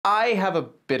I have a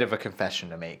bit of a confession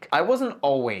to make. I wasn't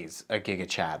always a Giga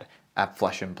Chad at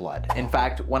Flesh and Blood. In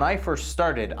fact, when I first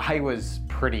started, I was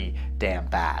pretty damn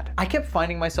bad. I kept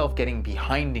finding myself getting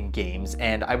behind in games,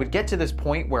 and I would get to this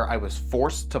point where I was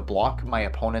forced to block my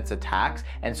opponent's attacks,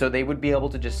 and so they would be able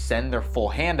to just send their full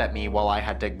hand at me while I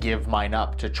had to give mine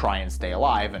up to try and stay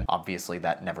alive, and obviously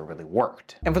that never really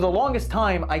worked. And for the longest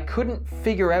time, I couldn't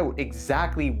figure out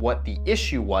exactly what the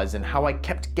issue was and how I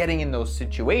kept getting in those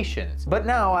situations. But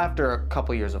now, after a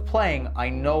couple years of playing, I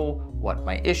know what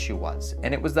my issue was,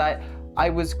 and it was that I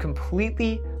was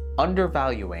completely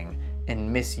undervaluing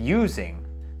and misusing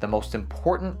the most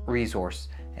important resource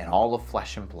in all of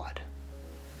Flesh and Blood: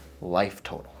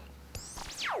 Lifetotal.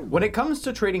 When it comes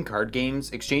to trading card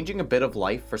games, exchanging a bit of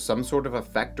life for some sort of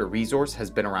effect or resource has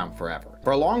been around forever.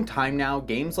 For a long time now,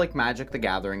 games like Magic the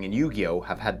Gathering and Yu-Gi-Oh!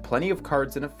 Have had plenty of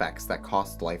cards and effects that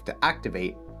cost life to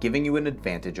activate, giving you an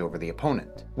advantage over the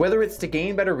opponent. Whether it's to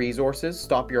gain better resources,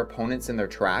 stop your opponents in their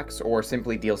tracks, or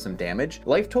simply deal some damage,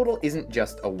 Lifetotal isn't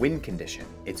just a win condition,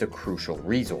 it's a crucial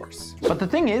resource. But the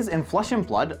thing is, in Flesh and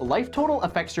Blood, Lifetotal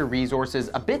affects your resources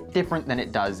a bit different than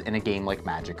it does in a game like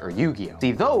Magic or Yu-Gi-Oh!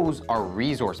 See, those are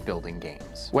resource building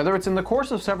games. Whether it's in the course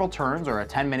of several turns or a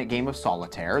 10-minute game of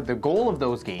solitaire, the goal of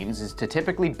those games is to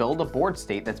typically build a board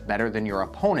state that's better than your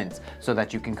opponent's so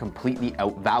that you can completely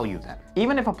outvalue them.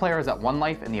 Even if a player is at 1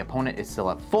 life and the opponent is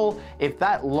still at full, if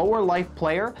that lower life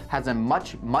player has a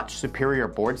much superior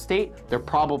board state, they're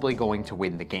probably going to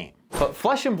win the game. But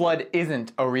Flesh and Blood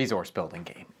isn't a resource building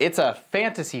game. It's a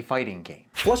fantasy fighting game.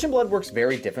 Flesh and Blood works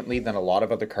very differently than a lot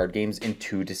of other card games in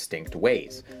 2 distinct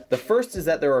ways. The first is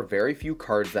that there are very few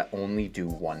cards that only do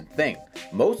one thing.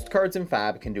 Most cards in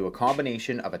Fab can do a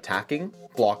combination of attacking,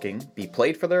 blocking, be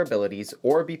played for their abilities,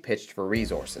 or be pitched for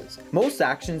resources. Most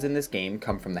actions in this game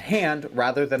come from the hand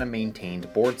rather than a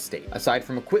maintained board state. Aside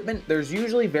from equipment, there's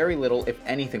usually very little if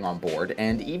anything on board,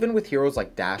 and even with heroes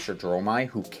like Dash or Dromai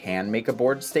who can make a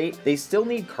board state, they still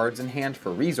need cards in hand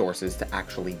for resources to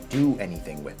actually do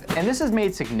anything with it. And this is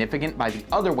made significant by the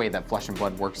other way that Flesh and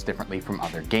Blood works differently from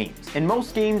other games. In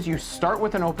most games, you start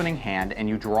with an opening hand and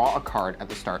you draw a card at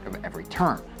the start of every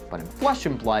turn. But in Flesh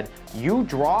and Blood, you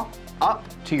draw up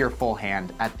to your full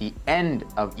hand at the end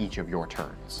of each of your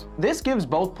turns. This gives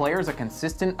both players a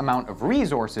consistent amount of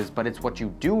resources, but it's what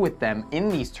you do with them in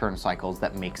these turn cycles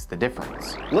that makes the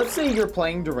difference. Let's say you're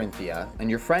playing Dorinthia and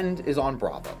your friend is on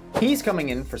Bravo. He's coming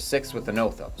in for 6 with the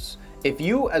Nothos. If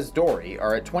you, as Dory,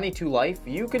 are at 22 life,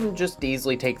 you can just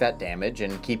easily take that damage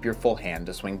and keep your full hand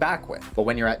to swing back with. But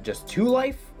when you're at just 2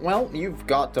 life, well, you've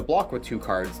got to block with 2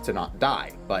 cards to not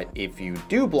die. But if you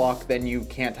do block, then you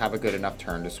can't have a good enough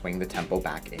turn to swing the tempo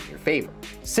back in your favor.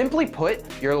 Simply put,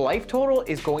 your life total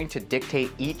is going to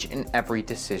dictate each and every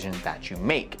decision that you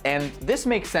make. And this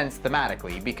makes sense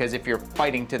thematically, because if you're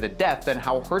fighting to the death, then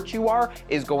how hurt you are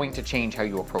is going to change how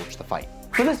you approach the fight.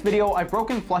 For this video, I've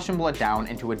broken Flesh and Blood down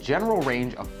into a general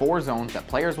range of 4 zones that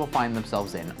players will find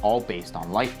themselves in, all based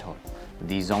on life total.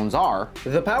 These zones are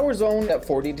the Power Zone at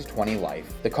 40 to 20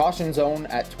 life, the Caution Zone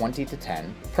at 20 to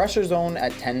 10, Pressure Zone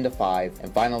at 10 to 5,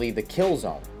 and finally the Kill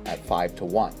Zone at 5 to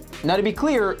 1. Now, to be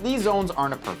clear, these zones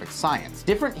aren't a perfect science.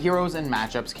 Different heroes and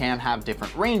matchups can have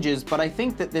different ranges, but I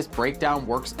think that this breakdown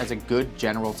works as a good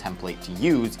general template to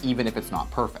use, even if it's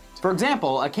not perfect. For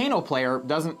example, a Kano player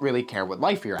doesn't really care what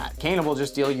life you're at. Kano will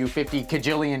just deal you 50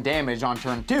 kajillion damage on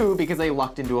turn 2 because they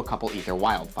lucked into a couple Ether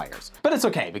Wildfires. But it's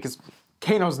okay, because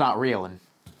Kano's not real and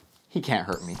he can't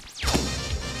hurt me.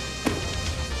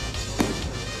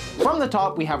 From the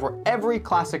top, we have where every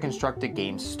classic constructed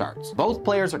game starts. Both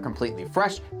players are completely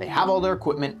fresh, they have all their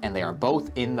equipment, and they are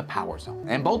both in the Power Zone.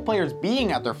 And both players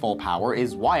being at their full power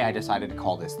is why I decided to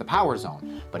call this the Power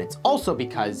Zone. But it's also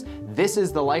because this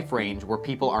is the life range where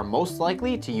people are most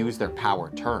likely to use their power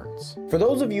turns. For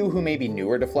those of you who may be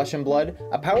newer to Flesh and Blood,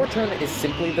 a power turn is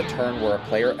simply the turn where a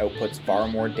player outputs far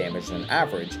more damage than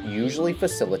average, usually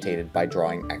facilitated by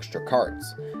drawing extra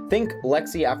cards. Think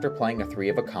Lexi after playing a 3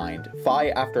 of a kind, Fi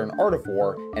after an Art of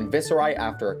War, and Viserai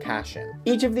after a Cash-In.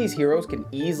 Each of these heroes can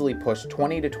easily push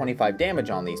 20 to 25 damage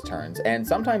on these turns, and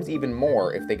sometimes even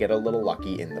more if they get a little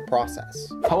lucky in the process.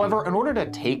 However, in order to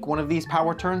take one of these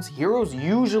power turns, heroes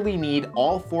usually need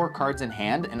all 4 cards in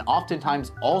hand, and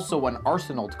oftentimes also an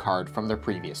arsenaled card from their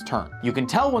previous turn. You can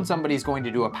tell when somebody's going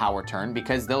to do a power turn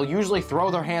because they'll usually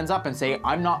throw their hands up and say,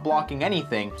 "I'm not blocking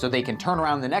anything," so they can turn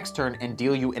around the next turn and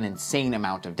deal you an insane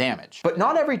amount of damage. But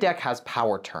not every deck has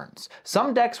power turns.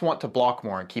 Some decks want to block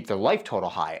more and keep their life total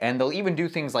high, and they'll even do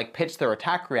things like pitch their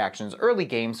attack reactions early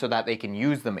game so that they can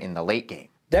use them in the late game.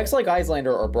 Decks like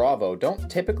Iyslander or Bravo don't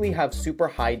typically have super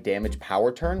high damage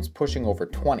power turns pushing over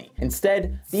 20.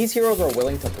 Instead, these heroes are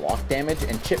willing to block damage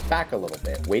and chip back a little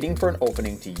bit, waiting for an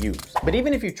opening to use. But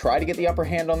even if you try to get the upper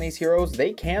hand on these heroes,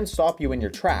 they can stop you in your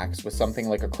tracks with something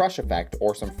like a crush effect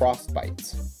or some frost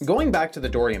bites. Going back to the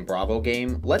Dory and Bravo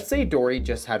game, let's say Dory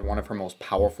just had one of her most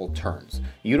powerful turns.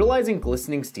 Utilizing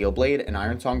Glistening Steelblade and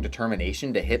Ironsong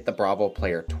Determination to hit the Bravo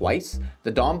player twice,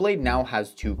 the Dawnblade now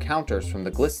has 2 counters from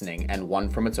the Glistening and 1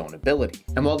 from its own ability.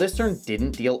 And while this turn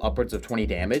didn't deal upwards of 20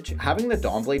 damage, having the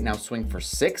Dawnblade now swing for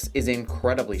 6 is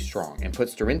incredibly strong and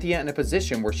puts Dorinthia in a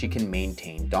position where she can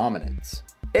maintain dominance.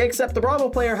 Except the Bravo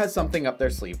player has something up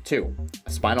their sleeve too, a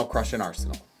Spinal Crush in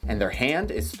Arsenal. And their hand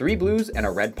is 3 blues and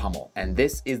a red pummel, and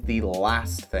this is the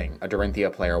last thing a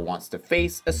Dorinthia player wants to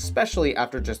face, especially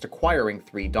after just acquiring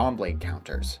 3 Dawnblade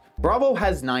counters. Bravo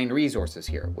has 9 resources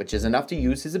here, which is enough to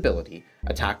use his ability,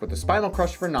 attack with the Spinal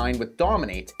Crush for 9 with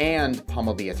Dominate, and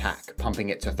pummel the attack, pumping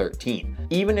it to 13.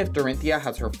 Even if Dorinthia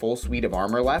has her full suite of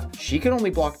armor left, she can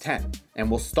only block 10, and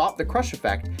will stop the crush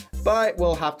effect, but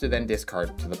will have to then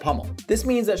discard to the pummel. This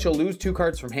means that she'll lose 2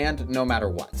 cards from hand no matter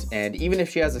what, and even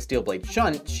if she has a Steelblade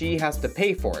Shunt, she has to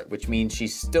pay for it, which means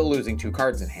she's still losing 2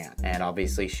 cards in hand. And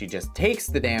obviously she just takes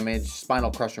the damage, Spinal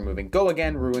Crush removing Go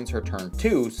Again ruins her turn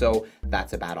too, so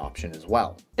that's a bad option as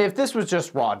well. If this was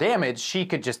just raw damage, she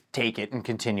could just take it and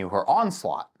continue her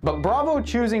onslaught. But Bravo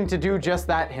choosing to do just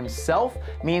that himself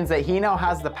means that he now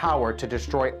has the power to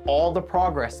destroy all the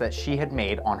progress that she had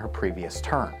made on her previous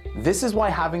turn. This is why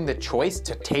having the choice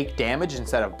to take damage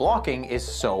instead of blocking is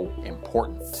so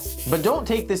important. But don't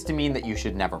take this to mean that you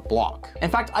should never block. In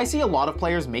fact, I see a lot of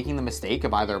players making the mistake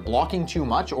of either blocking too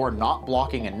much or not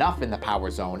blocking enough in the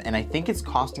power zone, and I think it's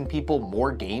costing people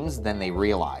more games than they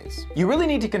realize. You really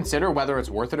need to consider whether it's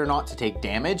worth it or not to take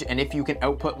damage, and if you can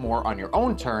output more on your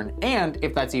own turn, and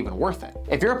if that's even worth it.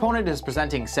 If your opponent is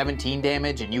presenting 17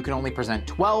 damage and you can only present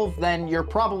 12, then you're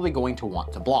probably going to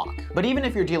want to block. But even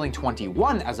if you're dealing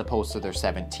 21 as opposed to their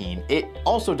 17, it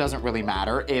also doesn't really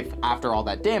matter if after all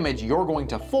that damage you're going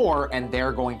to 4 and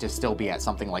they're going to still be at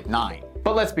something like 9.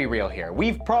 But let's be real here.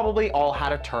 We've probably all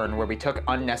had a turn where we took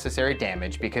unnecessary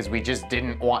damage because we just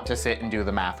didn't want to sit and do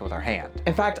the math with our hand.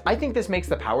 In fact, I think this makes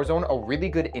the power zone a really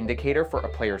good indicator for a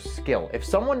player's skill. If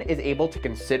someone is able to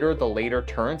consider the later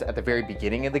turns at the very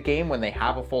beginning of the game when they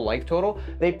have a full life total,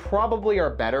 they probably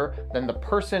are better than the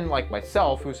person like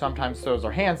myself who sometimes throws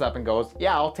their hands up and goes,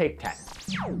 yeah, I'll take 10.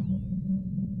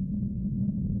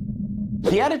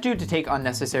 The attitude to take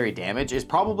unnecessary damage is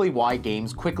probably why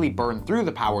games quickly burn through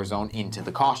the power zone into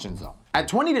the caution zone. At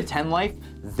 20 to 10 life,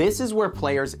 this is where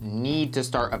players need to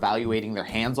start evaluating their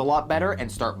hands a lot better and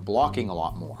start blocking a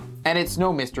lot more. And it's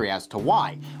no mystery as to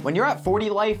why. When you're at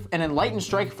 40 life, an Enlightened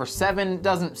Strike for 7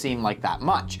 doesn't seem like that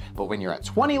much, but when you're at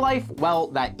 20 life, well,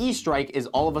 that E-Strike is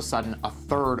all of a sudden a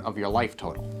third of your life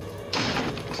total.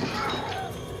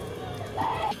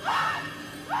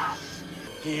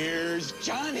 Here's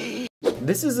Johnny!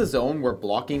 This is a zone where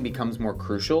blocking becomes more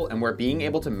crucial and where being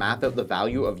able to math out the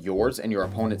value of yours and your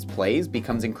opponent's plays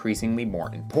becomes increasingly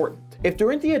more important. If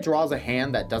Dorinthia draws a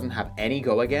hand that doesn't have any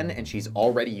go again and she's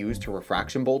already used her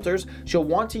refraction bolters, she'll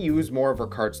want to use more of her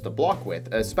cards to block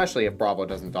with, especially if Bravo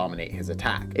doesn't dominate his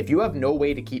attack. If you have no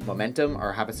way to keep momentum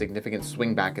or have a significant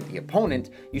swing back at the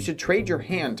opponent, you should trade your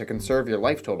hand to conserve your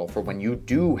life total for when you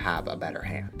do have a better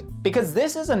hand. Because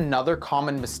this is another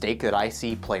common mistake that I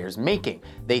see players making.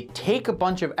 They take a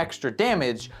bunch of extra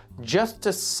damage just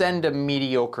to send a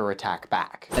mediocre attack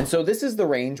back. And so this is the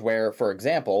range where, for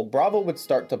example, Bravo would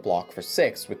start to block for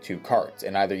 6 with 2 cards,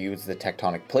 and either use the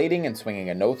Tectonic Plating and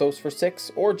swinging a Nothos for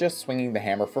 6, or just swinging the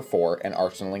Hammer for 4 and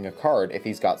arsenaling a card if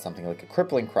he's got something like a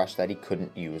Crippling Crush that he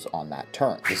couldn't use on that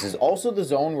turn. This is also the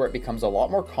zone where it becomes a lot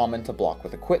more common to block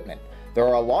with equipment. There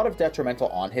are a lot of detrimental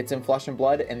on-hits in Flesh and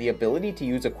Blood, and the ability to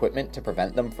use equipment to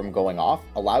prevent them from going off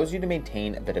allows you to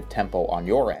maintain a bit of tempo on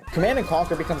your end. Command and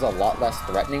Conquer becomes a lot less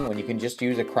threatening when you can just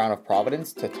use a Crown of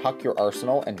Providence to tuck your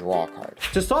arsenal and draw a card.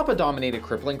 To stop a dominated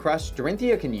Crippling Crush,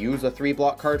 Dorinthia can use a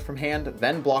 3-block card from hand,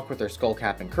 then block with her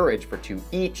Skullcap and Courage for 2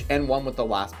 each, and 1 with the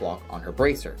last block on her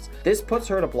Bracers. This puts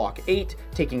her to block 8,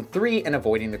 taking 3 and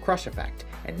avoiding the Crush effect.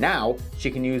 And now, she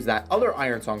can use that other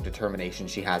Ironsong Determination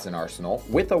she has in Arsenal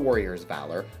with a Warrior's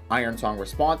Valor, Ironsong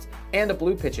Response, and a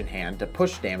Blue Pitch in hand to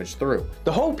push damage through.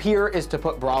 The hope here is to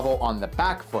put Bravo on the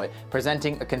back foot,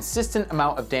 presenting a consistent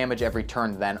amount of damage every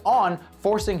turn then on,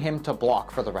 forcing him to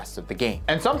block for the rest of the game.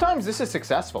 And sometimes this is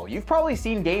successful. You've probably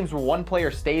seen games where one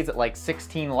player stays at like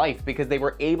 16 life because they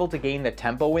were able to gain the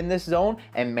tempo in this zone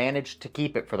and managed to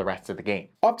keep it for the rest of the game.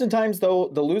 Oftentimes though,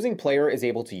 the losing player is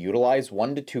able to utilize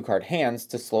 1 to 2 card hands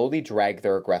to slowly drag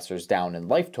their aggressors down in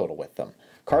life total with them.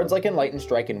 Cards like Enlightened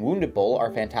Strike and Wounded Bull are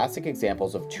fantastic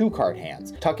examples of 2-card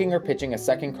hands, tucking or pitching a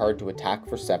second card to attack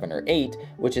for 7 or 8,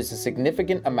 which is a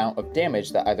significant amount of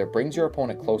damage that either brings your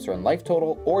opponent closer in life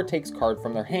total or takes card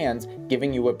from their hands,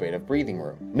 giving you a bit of breathing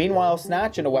room. Meanwhile,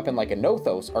 Snatch and a weapon like a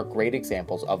Nothos are great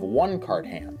examples of 1-card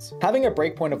hands. Having a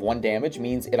breakpoint of 1 damage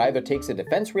means it either takes a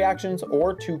defense reactions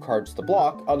or 2 cards to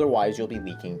block, otherwise you'll be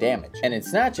leaking damage. And in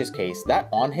Snatch's case, that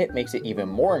on hit makes it even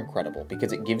more incredible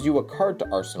because it gives you a card to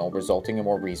arsenal, resulting in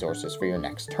more resources for your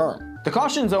next turn. The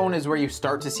caution zone is where you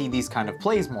start to see these kind of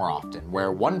plays more often,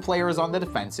 where one player is on the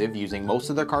defensive using most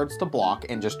of their cards to block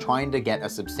and just trying to get a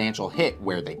substantial hit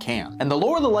where they can. And the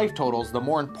lower the life totals, the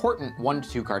more important 1 to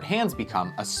 2 card hands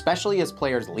become, especially as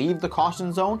players leave the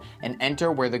caution zone and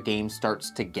enter where the game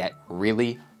starts to get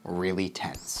really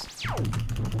tense.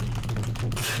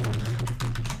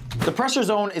 The pressure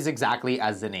zone is exactly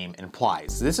as the name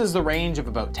implies. This is the range of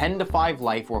about 10 to 5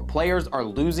 life where players are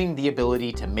losing the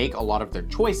ability to make a lot of their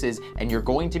choices and you're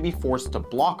going to be forced to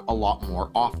block a lot more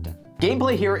often.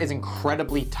 Gameplay here is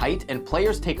incredibly tight and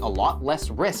players take a lot less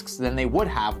risks than they would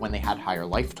have when they had higher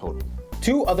life total.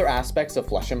 2 other aspects of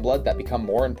Flesh and Blood that become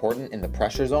more important in the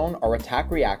pressure zone are attack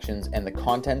reactions and the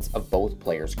contents of both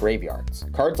players' graveyards.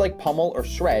 Cards like Pummel or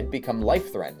Shred become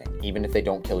life-threatening, even if they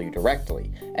don't kill you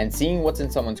directly, and seeing what's in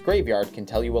someone's graveyard can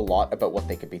tell you a lot about what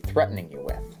they could be threatening you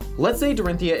with. Let's say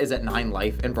Dorinthia is at 9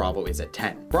 life and Bravo is at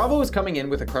 10. Bravo is coming in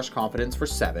with a Crush Confidence for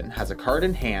 7, has a card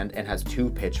in hand, and has 2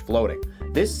 pitch floating.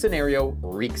 This scenario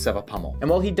reeks of a pummel. And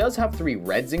while he does have 3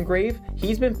 reds in grave,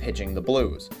 he's been pitching the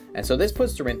blues. And so this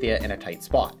puts Dorinthia in a tight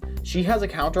spot. She has a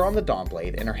counter on the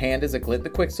Dawnblade, and her hand is a Glint the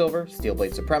Quicksilver,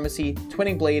 Steelblade Supremacy,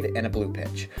 Twinning Blade, and a blue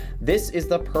pitch. This is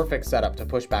the perfect setup to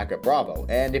push back at Bravo,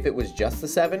 and if it was just the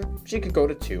 7, she could go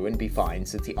to 2 and be fine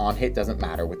since the on hit doesn't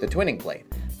matter with the Twinning Blade.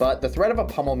 But the threat of a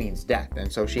pummel means death,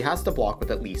 and so she has to block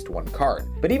with at least 1 card.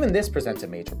 But even this presents a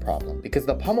major problem, because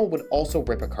the pummel would also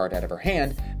rip a card out of her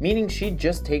hand, meaning she'd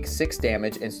just take 6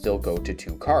 damage and still go to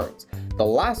 2 cards. The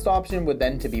last option would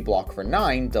then to be block for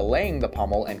 9, delaying the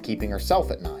pummel and keeping herself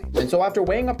at 9. And so after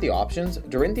weighing up the options,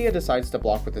 Dorinthia decides to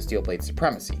block with the Steelblade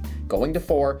Supremacy, going to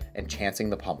 4 and chancing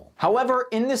the pummel. However,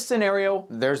 in this scenario,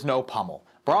 there's no pummel.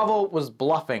 Bravo was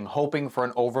bluffing, hoping for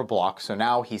an overblock, so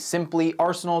now he simply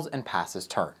arsenals and passes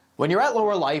turn. When you're at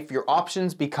lower life, your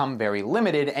options become very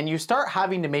limited and you start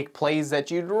having to make plays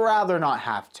that you'd rather not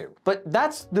have to. But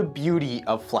that's the beauty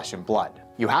of Flesh and Blood.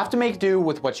 You have to make do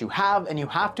with what you have and you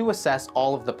have to assess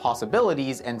all of the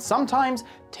possibilities and sometimes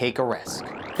take a risk.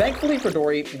 Thankfully for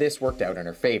Dory, this worked out in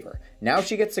her favor. Now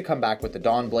she gets to come back with the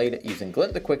Dawnblade using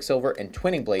Glint the Quicksilver and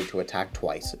Twinning Blade to attack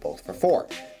twice, both for 4.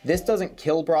 This doesn't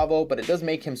kill Bravo, but it does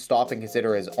make him stop and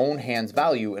consider his own hand's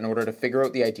value in order to figure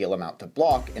out the ideal amount to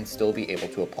block and still be able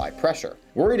to apply pressure.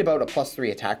 Worried about a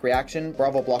 +3 attack reaction,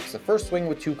 Bravo blocks the first swing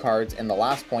with 2 cards and the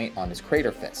last point on his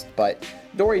Crater Fist, but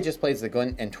Dory just plays the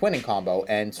Glint and Twinning combo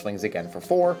and swings again for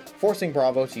 4, forcing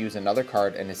Bravo to use another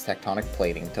card in his Tectonic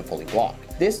Plating to fully block.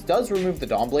 This does remove the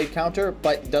Dawnblade counter,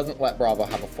 but doesn't let Bravo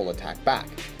have a full attack back.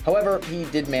 However, he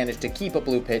did manage to keep a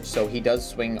blue pitch, so he does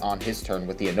swing on his turn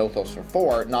with the Anothos for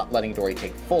 4, not letting Dory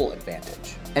take full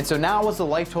advantage. And so now as the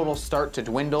life totals start to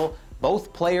dwindle,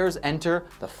 both players enter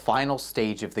the final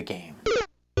stage of the game.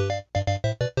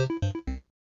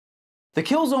 The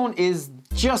kill zone is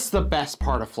just the best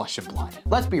part of Flesh and Blood.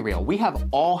 Let's be real, we have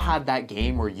all had that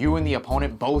game where you and the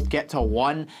opponent both get to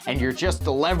 1 and you're just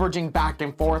leveraging back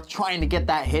and forth, trying to get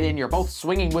that hit in. You're both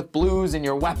swinging with blues and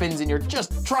your weapons and you're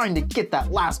just trying to get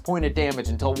that last point of damage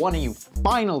until one of you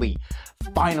finally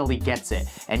gets it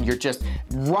and you're just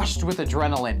rushed with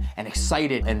adrenaline and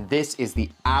excited, and this is the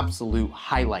absolute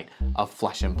highlight of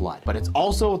Flesh and Blood. But it's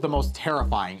also the most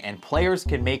terrifying and players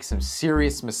can make some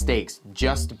serious mistakes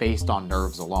just based on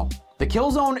nerves alone. The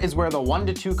kill zone is where the 1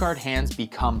 to 2 card hands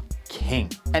become king.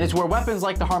 And it's where weapons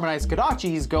like the Harmonized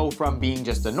Kodachis go from being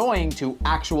just annoying to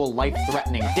actual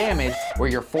life-threatening damage where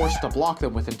you're forced to block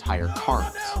them with entire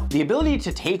cards. The ability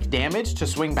to take damage to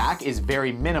swing back is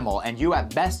very minimal and you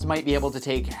at best might be able to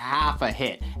take half a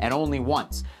hit and only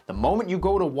once. The moment you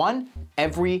go to 1,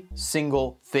 every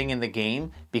single thing in the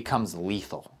game becomes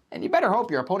lethal. And you better hope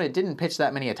your opponent didn't pitch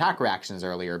that many attack reactions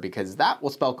earlier because that will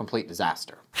spell complete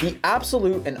disaster. The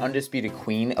absolute and undisputed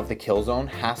queen of the kill zone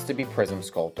has to be Prism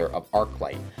Sculptor of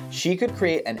Arclight. She could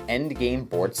create an end game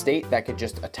board state that could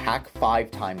just attack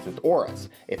 5 times with auras.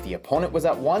 If the opponent was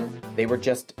at 1, they were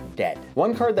just dead.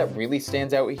 One card that really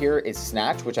stands out here is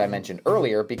Snatch, which I mentioned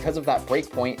earlier because of that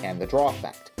breakpoint and the draw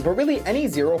effect. But really any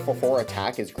 0 for 4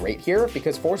 attack is great here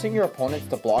because forcing your opponents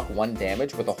to block 1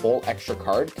 damage with a whole extra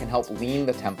card can help lean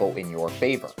the tempo in your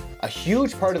favor. A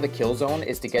huge part of the kill zone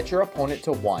is to get your opponent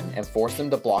to 1 and force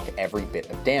them to block every bit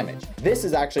of damage. This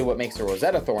is actually what makes the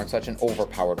Rosetta Thorn such an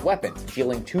overpowered weapon,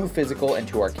 dealing 2 physical and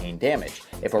 2 arcane damage.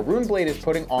 If a Rune Blade is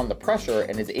putting on the pressure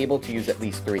and is able to use at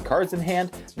least 3 cards in hand,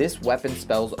 this weapon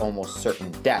spells almost certain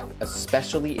death,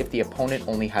 especially if the opponent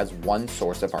only has 1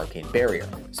 source of arcane barrier.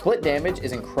 Split damage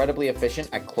is incredibly efficient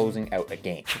at closing out a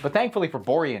game. But thankfully for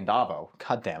Bori and Davo,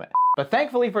 god damn it. But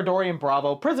thankfully for Dori and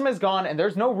Bravo, Prism is gone and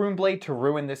there's no Rune Blade to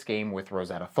ruin this game with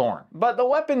Rosetta Thorn. But the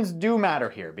weapons do matter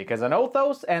here because an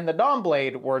Oathos and the Dawn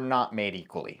Blade were not made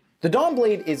equally. The Dawn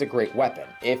Blade is a great weapon,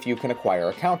 if you can acquire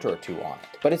a counter or 2 on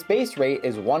it, but its base rate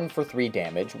is 1 for 3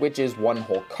 damage, which is 1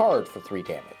 whole card for 3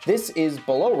 damage. This is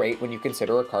below rate when you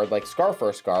consider a card like Scar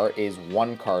for Scar is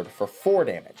 1 card for 4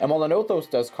 damage. And while an Oathos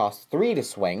does cost 3 to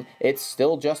swing, it's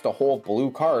still just a whole blue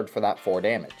card for that 4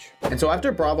 damage. And so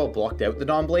after Bravo blocked out the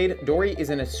Dawn Blade, Dori is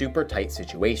in a super tight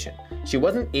situation. She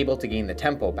wasn't able to gain the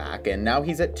tempo back, and now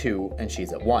he's at 2 and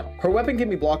she's at 1. Her weapon can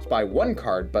be blocked by 1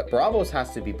 card, but Bravo's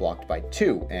has to be blocked by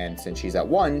 2, and since she's at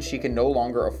 1, she can no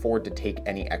longer afford to take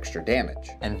any extra damage.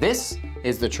 And this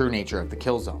is the true nature of the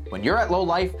kill zone. When you're at low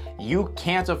life, you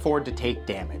can't afford to take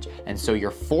damage, and so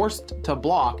you're forced to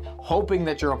block, hoping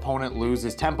that your opponent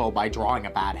loses tempo by drawing a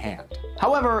bad hand.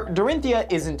 However,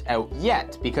 Dorinthia isn't out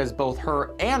yet, because both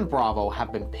her and Bravo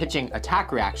have been pitching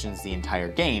attack reactions the entire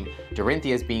game,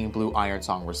 Dorinthia's being blue Iron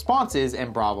Song responses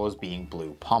and Bravo's being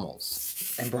blue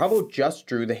pummels. And Bravo just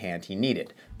drew the hand he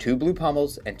needed. 2 blue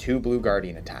pummels and 2 blue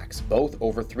guardian attacks, both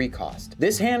over 3 cost.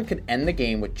 This hand could end the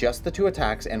game with just the 2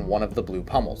 attacks and 1 of the blue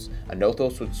pummels. A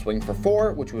Nothos would swing for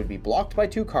 4, which would be blocked by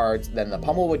 2 cards, then the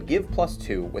pummel would give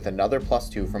 +2 with another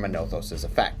 +2 from a Nothos'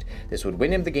 effect. This would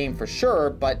win him the game for sure,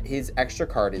 but his extra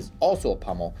card is also a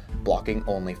pummel, blocking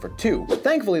only for 2.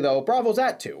 Thankfully though, Bravo's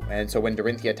at 2, and so when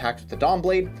Dorinthia attacks with the Dawn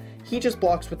Blade, he just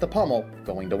blocks with the pummel,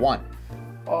 going to 1.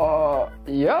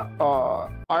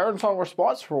 Iron Song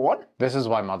response for 1? This is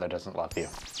why Mother doesn't love you.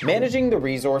 Managing the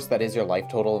resource that is your life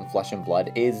total in Flesh and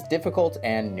Blood is difficult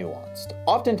and nuanced.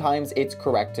 Oftentimes, it's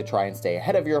correct to try and stay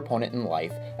ahead of your opponent in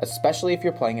life, especially if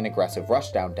you're playing an aggressive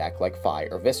rushdown deck like Fi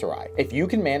or Viscerai. If you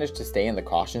can manage to stay in the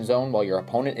caution zone while your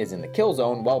opponent is in the kill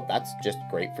zone, well, that's just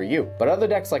great for you. But other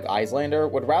decks like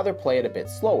Iyslander would rather play it a bit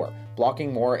slower,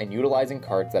 blocking more and utilizing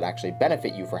cards that actually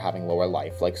benefit you for having lower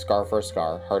life, like Scar for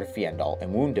Scar, Heart of Fiendal,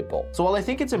 and Wounded Bull. So while I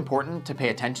think it's important to pay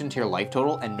attention to your life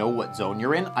total and know what zone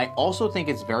you're in, I also think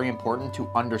it's very important to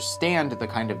understand the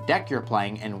kind of deck you're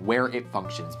playing and where it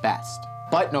functions best.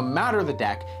 But no matter the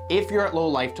deck, if you're at low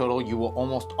life total, you will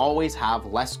almost always have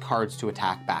less cards to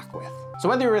attack back with. So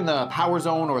whether you're in the power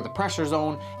zone or the pressure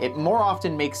zone, it more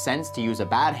often makes sense to use a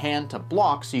bad hand to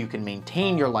block so you can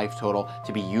maintain your life total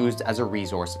to be used as a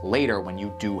resource later when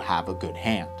you do have a good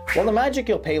hand. While in Magic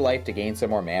you'll pay life to gain some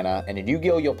more mana, and in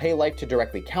Yu-Gi-Oh you'll pay life to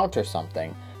directly counter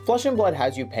something, Flesh and Blood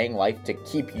has you paying life to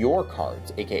keep your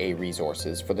cards, aka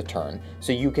resources, for the turn,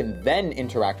 so you can then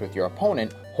interact with your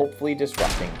opponent, hopefully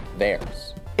disrupting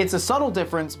theirs. It's a subtle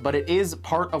difference, but it is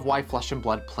part of why Flesh and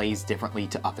Blood plays differently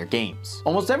to other games.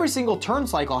 Almost every single turn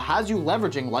cycle has you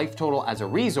leveraging life total as a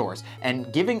resource,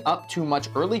 and giving up too much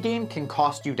early game can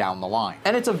cost you down the line.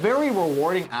 And it's a very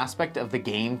rewarding aspect of the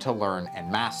game to learn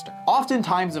and master.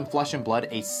 Oftentimes in Flesh and Blood,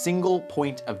 a single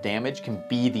point of damage can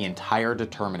be the entire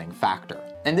determining factor.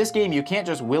 In this game, you can't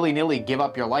just willy-nilly give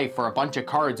up your life for a bunch of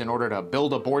cards in order to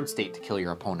build a board state to kill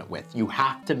your opponent with. You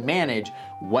have to manage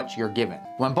what you're given.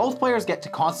 When both players get to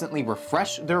constantly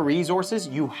refresh their resources,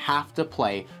 you have to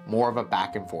play more of a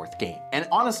back and forth game. And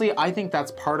honestly, I think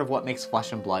that's part of what makes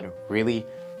Flesh and Blood really,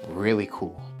 really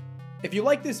cool. If you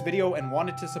like this video and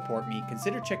wanted to support me,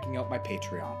 consider checking out my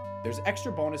Patreon. There's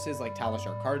extra bonuses like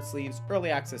Talishar card sleeves, early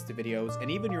access to videos,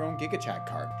 and even your own GigaChad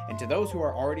card. And to those who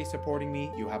are already supporting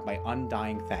me, you have my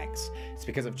undying thanks. It's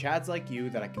because of Chads like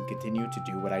you that I can continue to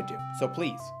do what I do. So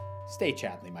please, stay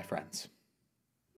Chadly, my friends.